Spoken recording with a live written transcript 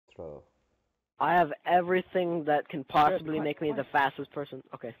Pro. I have everything that can possibly make me the fastest person.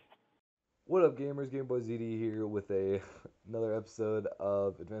 Okay. What up, gamers? Gameboy ZD here with another episode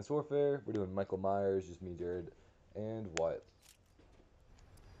of Advanced Warfare. We're doing Michael Myers, just me, Jared, and Wyatt.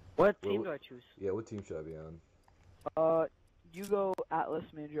 What team do I choose? Yeah, what team should I be on? You go Atlas,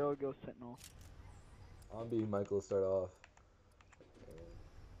 me and Joe go Sentinel. I'll be Michael to start off.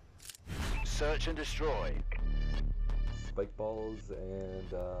 Search and destroy. Spike balls and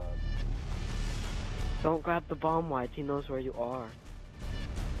Don't grab the bomb, Wyatt. He knows where you are.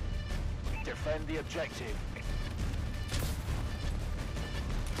 Defend the objective.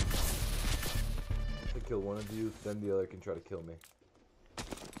 if I kill one of you, then the other can try to kill me.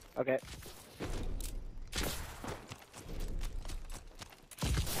 Okay.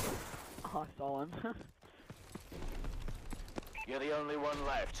 Oh, I saw him. You're the only one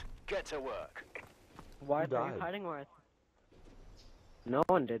left. Get to work. Wyatt, are you died? hiding, Wyatt? No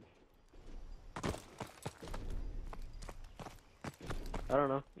one did. I don't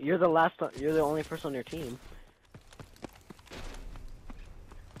know. You're the last. You're the only person on your team.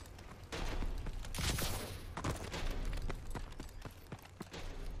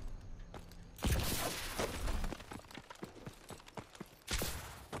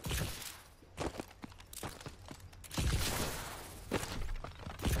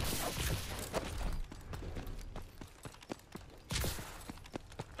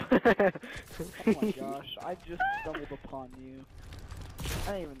 Oh my gosh, I just stumbled upon you.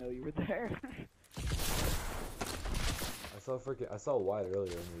 I didn't even know you were there. I saw Wyatt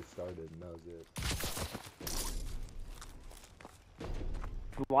earlier when we started, and that was it.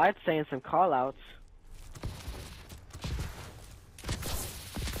 Wyatt's saying some callouts.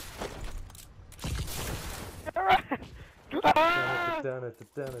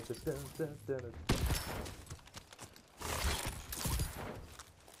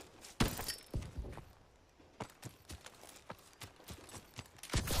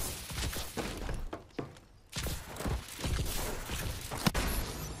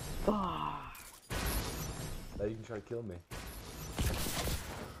 Now you can try to kill me.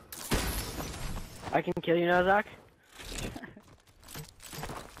 I can kill you now, Zach.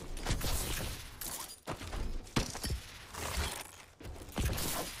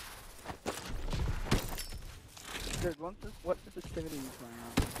 Dude, what sensitivity are you playing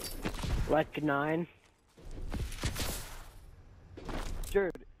on? Like 9.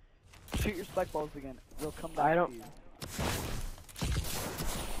 Jared, shoot your spike balls again. They'll come back I don't- to you.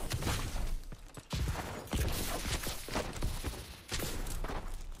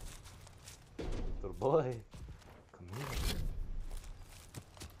 Little boy, come here.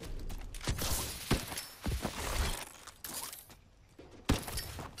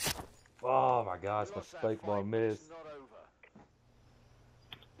 Oh my gosh, my Lost that spike ball fight, missed. it's not over.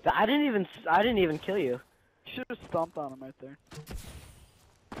 I didn't even kill you. You should have stomped on him right there.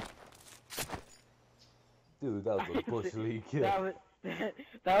 Dude, that was a bush league kill. That was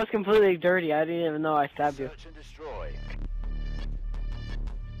that was completely dirty. I didn't even know I stabbed you. Search and destroy.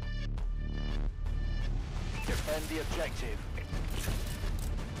 Defend the objective.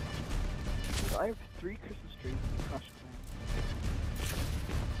 Dude, I have 3 Christmas trees in the Clash Clan.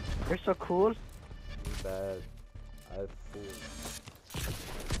 You're so cool. You're bad. I have 4.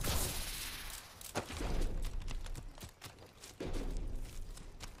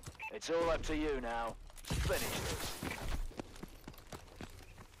 It's all up to you now. Finish this.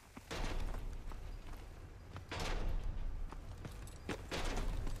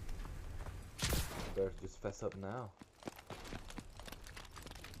 Better just fess up now.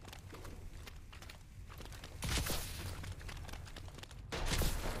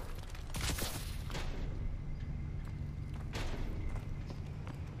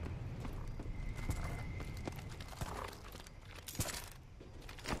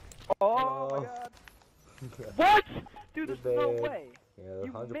 Oh my god! What? Dude, there's You're no bad. way! Yeah,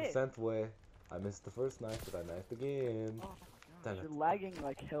 You 100% way. I missed the first knife, but I knifed again. Oh my gosh, you're lagging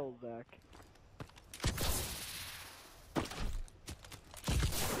like hell, Zach.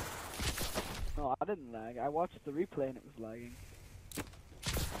 No, I didn't lag. I watched the replay and it was lagging.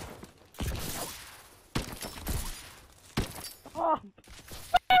 Oh!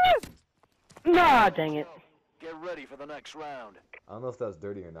 Nah, dang it. Get ready for the next round. I don't know if that was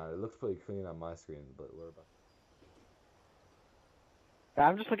dirty or not. It looks pretty clean on my screen, but what about?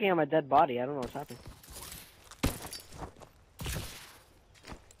 I'm just looking at my dead body. I don't know what's happening.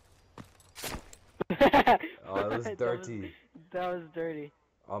 Oh, it was dirty. That was dirty.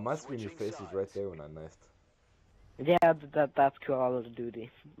 On my screen, your face was right there when I knifed. Yeah, that's Call of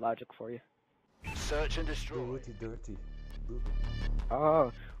Duty logic for you. Search and destroy. Dirty, dirty. Boo-boo.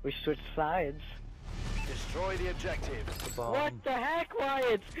 Oh, we switched sides. Destroy the objective. The bomb. What the heck,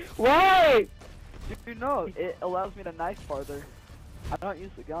 Wyatt? Why? Dude, no, it allows me to knife farther. I don't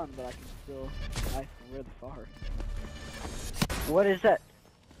use the gun, but I can still knife from really far. What is that?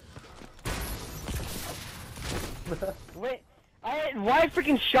 Wait, Wyatt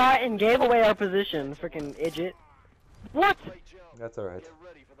freaking shot and gave away our position, freaking idiot. What? Great job. That's alright. Get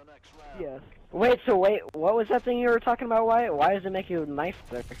ready for the next round. Yes, Wait, what was that thing you were talking about, Wyatt? Why does it make you knife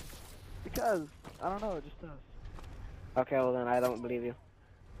there? because, I don't know, it just does. Okay, well then I don't believe you.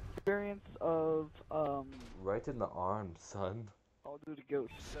 Experience of, Right in the arm, son. I'll do the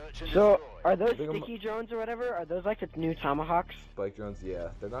ghost. Search and So, destroy. are those I think I'm- sticky drones or whatever? Are those like the new tomahawks? Spike drones, yeah.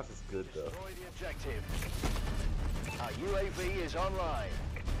 They're not as good though. Destroy the objective. Our UAV is online.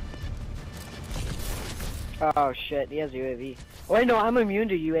 Oh shit, he has UAV. Wait, no, I'm immune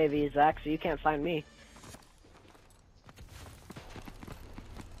to UAVs, Zach, so you can't find me.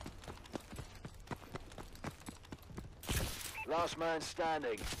 Last man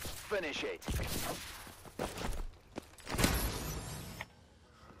standing. Finish it.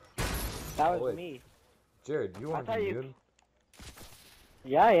 That was wait. me. Jared, you aren't thought you- immune.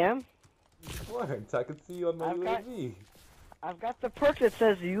 Yeah, I am. You aren't. I can see you on my I've got- UAV. I've got the perk that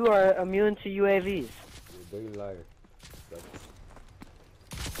says you are immune to UAVs. You're a dirty liar.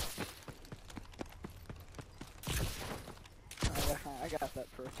 I got that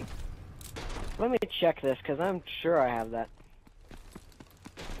perk. Let me check this, because I'm sure I have that.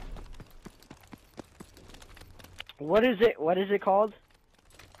 What is it called?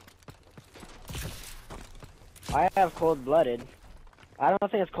 I have cold-blooded. I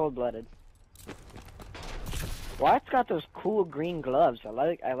don't think it's cold-blooded. Wyatt's got those cool green gloves. I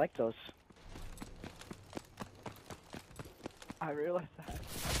like those. I realized that.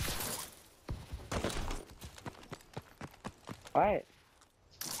 Wyatt.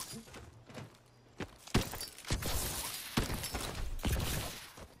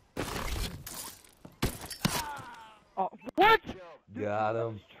 Oh, what? Got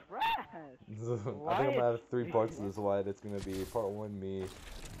him. Trash! I think I'm gonna have 3 parts of this Wyatt. It's gonna be part 1 me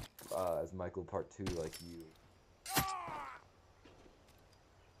as Michael, part 2 like you.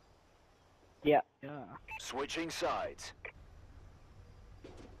 Yeah. Yeah. Switching sides.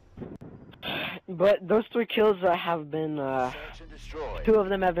 But those 3 kills have been, Search and destroy. 2 of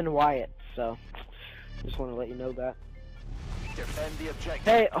them have been Wyatt, so just want to let you know that. Defend the objective.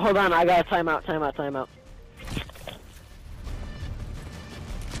 Hey, hold on, I got a timeout.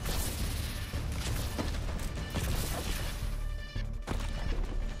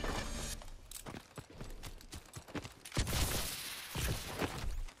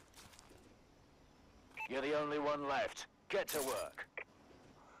 You're the only one left. Get to work.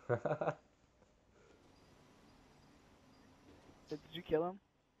 Did you kill him?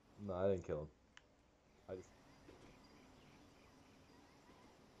 No, I didn't kill him. I just...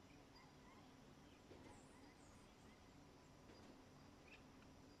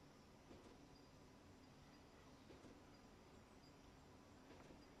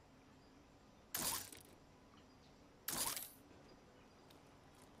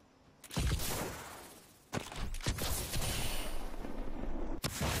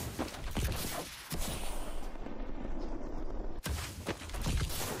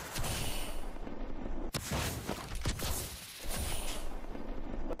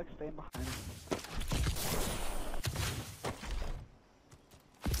 Like staying behind him.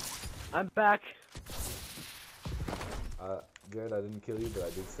 I'm back. Jared, I didn't kill you, but I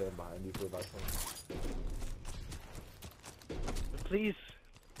did stand behind you for about 20. Please.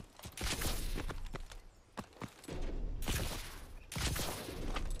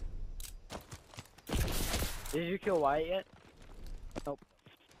 Did you kill Wyatt yet? Nope.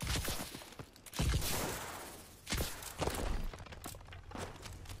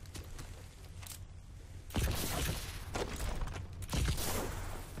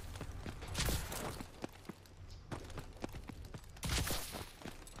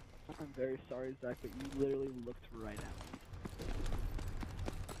 I'm very sorry, Zach, but you literally looked right at me.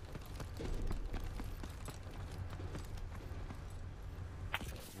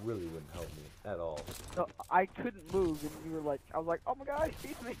 Really wouldn't help me at all. No, I couldn't move, and you were like, I was like, oh my god, he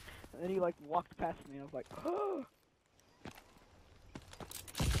sees me! And then he like walked past me, and I was like, oh!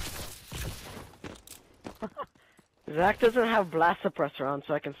 Zach doesn't have blast suppressor on,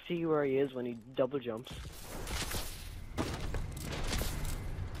 so I can see where he is when he double jumps.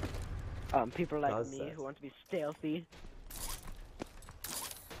 People like Does me that? who want to be stealthy.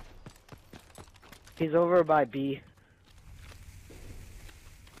 He's over by B.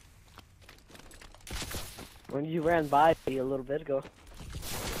 When you ran by B a little bit ago.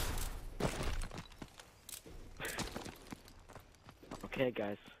 Okay,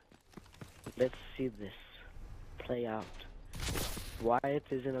 guys. Let's see this play out. Wyatt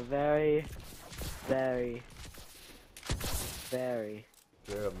is in a very, very, very...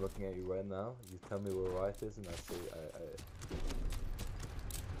 Jared, I'm looking at you right now. You tell me where Wyatt is, and I say,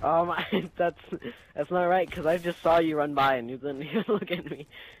 that's not right, because I just saw you run by and you didn't even look at me.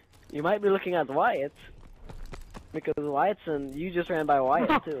 You might be looking at Wyatt. Because Wyatt's and you just ran by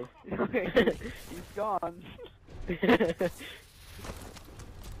Wyatt, too. He's gone. I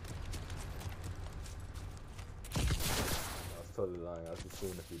was totally lying. I was just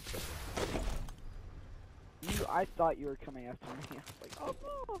seeing if you'd check it. I thought you were coming after me. I was like, oh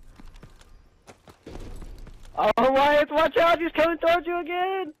no. Oh, Wyatt, watch out! He's coming towards you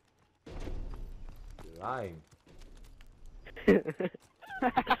again! You're lying.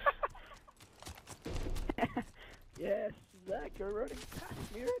 Yes, Zach, you're running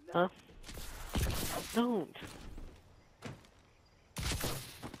past me right now. Huh? Don't.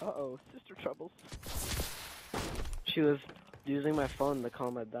 Uh-oh, sister troubles. She was using my phone to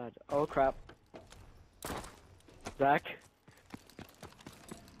call my dad. Oh, crap. Zach?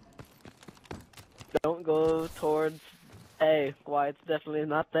 Don't go towards A. Wyatt's definitely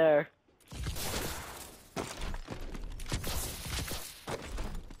not there.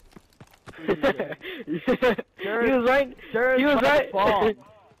 He was right. He was right.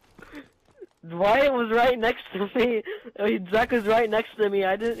 Wyatt was right next to me. Zach was right next to me.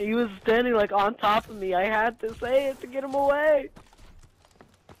 I didn't. He was standing like on top of me. I had to say it to get him away.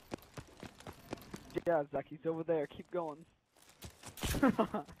 Yeah, Zach, he's over there. Keep going.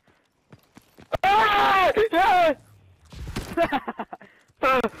 Ah!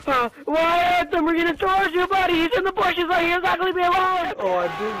 Wyatt, I'm bringing him towards you, buddy. He's in the bushes right here. Zach, leave me alone. Oh, I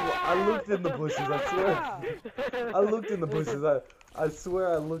did. I looked in the bushes. I swear. I looked in the bushes. I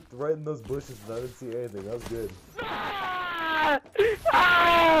swear I looked right in those bushes and I didn't see anything. That was good. Ah!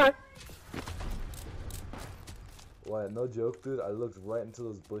 Ah! Wyatt, no joke, dude. I looked right into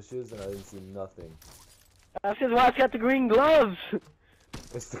those bushes and I didn't see nothing. That's because Wyatt's got the green gloves.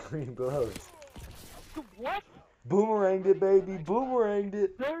 It's the green gloves. What? Boomeranged it, baby. Boomeranged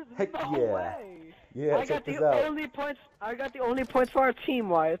it. There's Heck no yeah. way. Yeah, I check got the this out. only points. I got the only points for our team,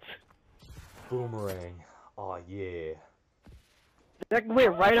 Wyatt. Boomerang. Oh yeah. That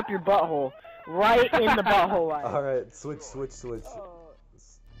went right up your butthole. Right in the butthole, Wyatt. Alright, switch.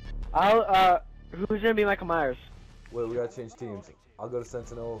 Who's gonna be Michael Myers? Wait, we gotta change teams. I'll go to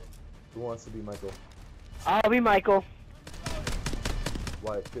Sentinel. Who wants to be Michael? I'll be Michael.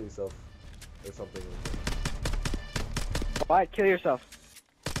 Wyatt, kill yourself. Or something. Wyatt, kill yourself.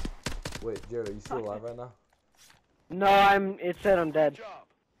 Wait, Jared, are you still alive right now? No, it said I'm dead. Job.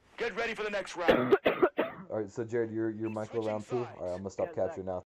 Get ready for the next round. Alright, so Jared, you're Michael round 2? Alright, I'm gonna stop Yeah, capture now.